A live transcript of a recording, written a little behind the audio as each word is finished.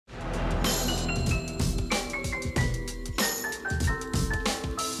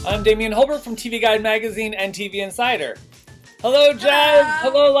I'm Damian Holbrook from TV Guide Magazine and TV Insider. Hello, Jaz.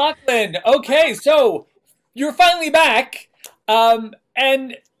 Hello, Lachlan. Okay, so you're finally back,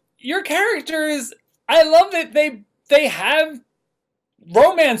 and your characters. I love that they have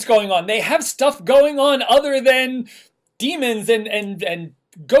romance going on. They have stuff going on other than demons and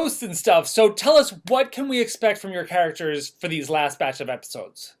ghosts and stuff. So tell us, what can we expect from your characters for these last batch of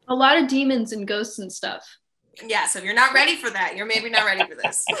episodes? A lot of demons and ghosts and stuff. Yeah, so if you're not ready for that, you're maybe not ready for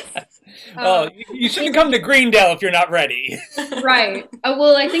this. Oh, you shouldn't come to Greendale if you're not ready. Right.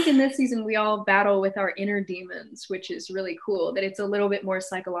 Well, I think in this season we all battle with our inner demons, which is really cool. That it's a little bit more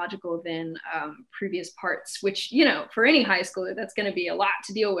psychological than previous parts, which, you know, for any high schooler, that's going to be a lot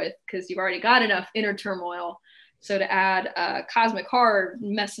to deal with because you've already got enough inner turmoil. So to add cosmic horror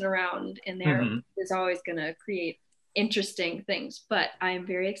messing around in there is always going to create interesting things. But I am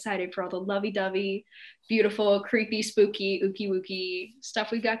very excited for all the lovey-dovey, beautiful, creepy, spooky, ooky-wooky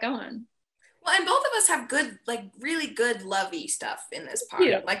stuff we've got going. Well, and both of us have good, like really good lovey stuff in this part.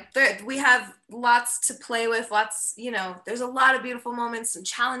 Yeah. Like we have lots to play with, lots, you know, there's a lot of beautiful moments and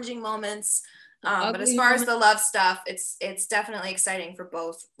challenging moments. But as far as the love stuff, it's definitely exciting for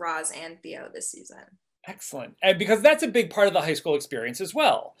both Roz and Theo this season. Excellent. And because that's a big part of the high school experience as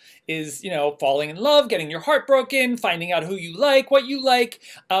well, is, you know, falling in love, getting your heart broken, finding out who you like, what you like.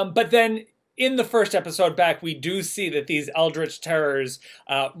 But then in the first episode back, we do see that these eldritch terrors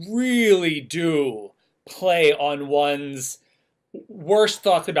really do play on one's worst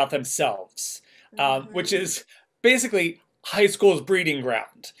thoughts about themselves, which is basically high school's breeding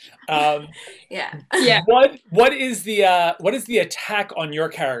ground. Yeah. What is the attack on your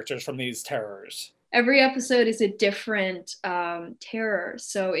characters from these terrors? Every episode is a different terror.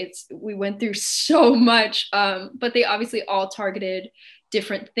 So we went through so much, but they obviously all targeted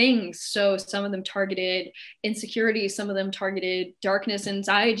different things. So some of them targeted insecurity, some of them targeted darkness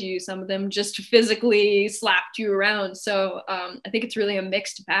inside you, some of them just physically slapped you around. So I think it's really a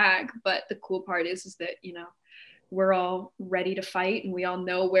mixed bag. But the cool part is that, you know, we're all ready to fight and we all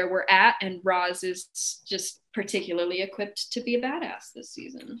know where we're at. And Roz is just particularly equipped to be a badass this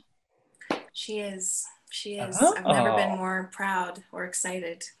season. She is. Oh. I've never been more proud or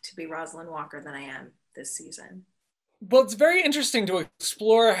excited to be Rosalind Walker than I am this season. Well, it's very interesting to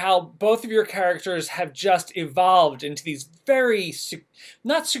explore how both of your characters have just evolved into these very,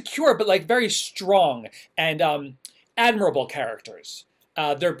 not secure, but like very strong and admirable characters.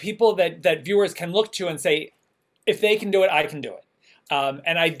 They're people that viewers can look to and say, if they can do it, I can do it.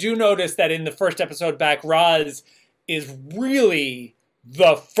 And I do notice that in the first episode back, Roz is really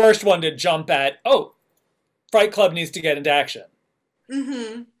the first one to jump at, oh, Fright Club needs to get into action.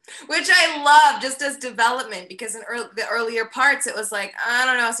 Mm-hmm. Which I love just as development, because in the earlier parts, it was like, I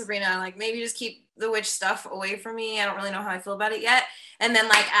don't know, Sabrina, like maybe just keep the witch stuff away from me. I don't really know how I feel about it yet. And then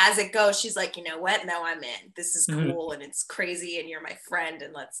like, as it goes, she's like, you know what? No, I'm in. This is cool and it's crazy and you're my friend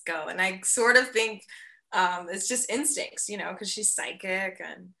and let's go. And I sort of think it's just instincts, you know, because she's psychic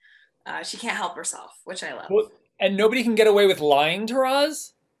and she can't help herself, which I love. Well, and nobody can get away with lying to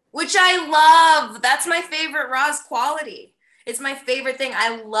Roz? Which I love. That's my favorite Roz quality. It's my favorite thing.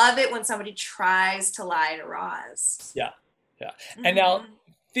 I love it when somebody tries to lie to Roz. Yeah. And now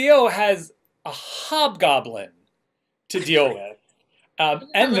Theo has a hobgoblin to deal with.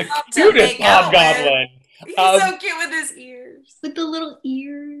 And the cutest hobgoblin. He's so cute with his ears. With the little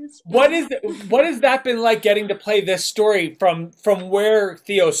ears. What has that been like, getting to play this story from where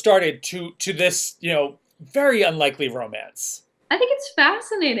Theo started to this, you know, very unlikely romance? I think it's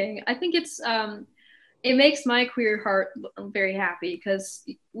fascinating. I think it's it makes my queer heart very happy because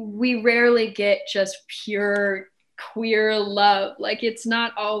we rarely get just pure queer love. Like, it's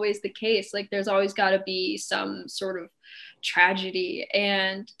not always the case. Like, there's always got to be some sort of tragedy,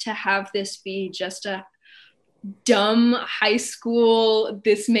 and to have this be just a dumb high school,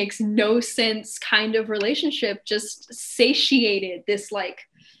 this makes no sense kind of relationship just satiated this like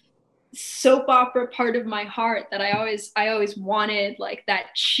soap opera part of my heart that I always wanted, like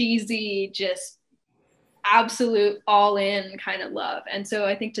that cheesy, just absolute all in kind of love. And so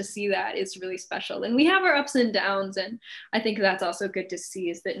I think to see that is really special. And we have our ups and downs, and I think that's also good to see,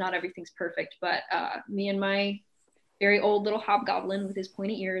 is that not everything's perfect. But me and my very old little hobgoblin with his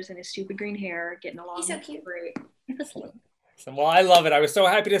pointy ears and his stupid green hair getting along. He's so cute. Great. Well, I love it. I was so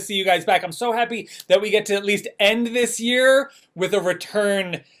happy to see you guys back. I'm so happy that we get to at least end this year with a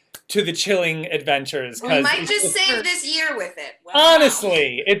return to the chilling adventures. We might just save this year with it. Wow.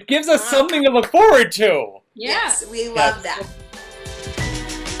 Honestly, it gives us something to look forward to. Yeah. Yes, we love that.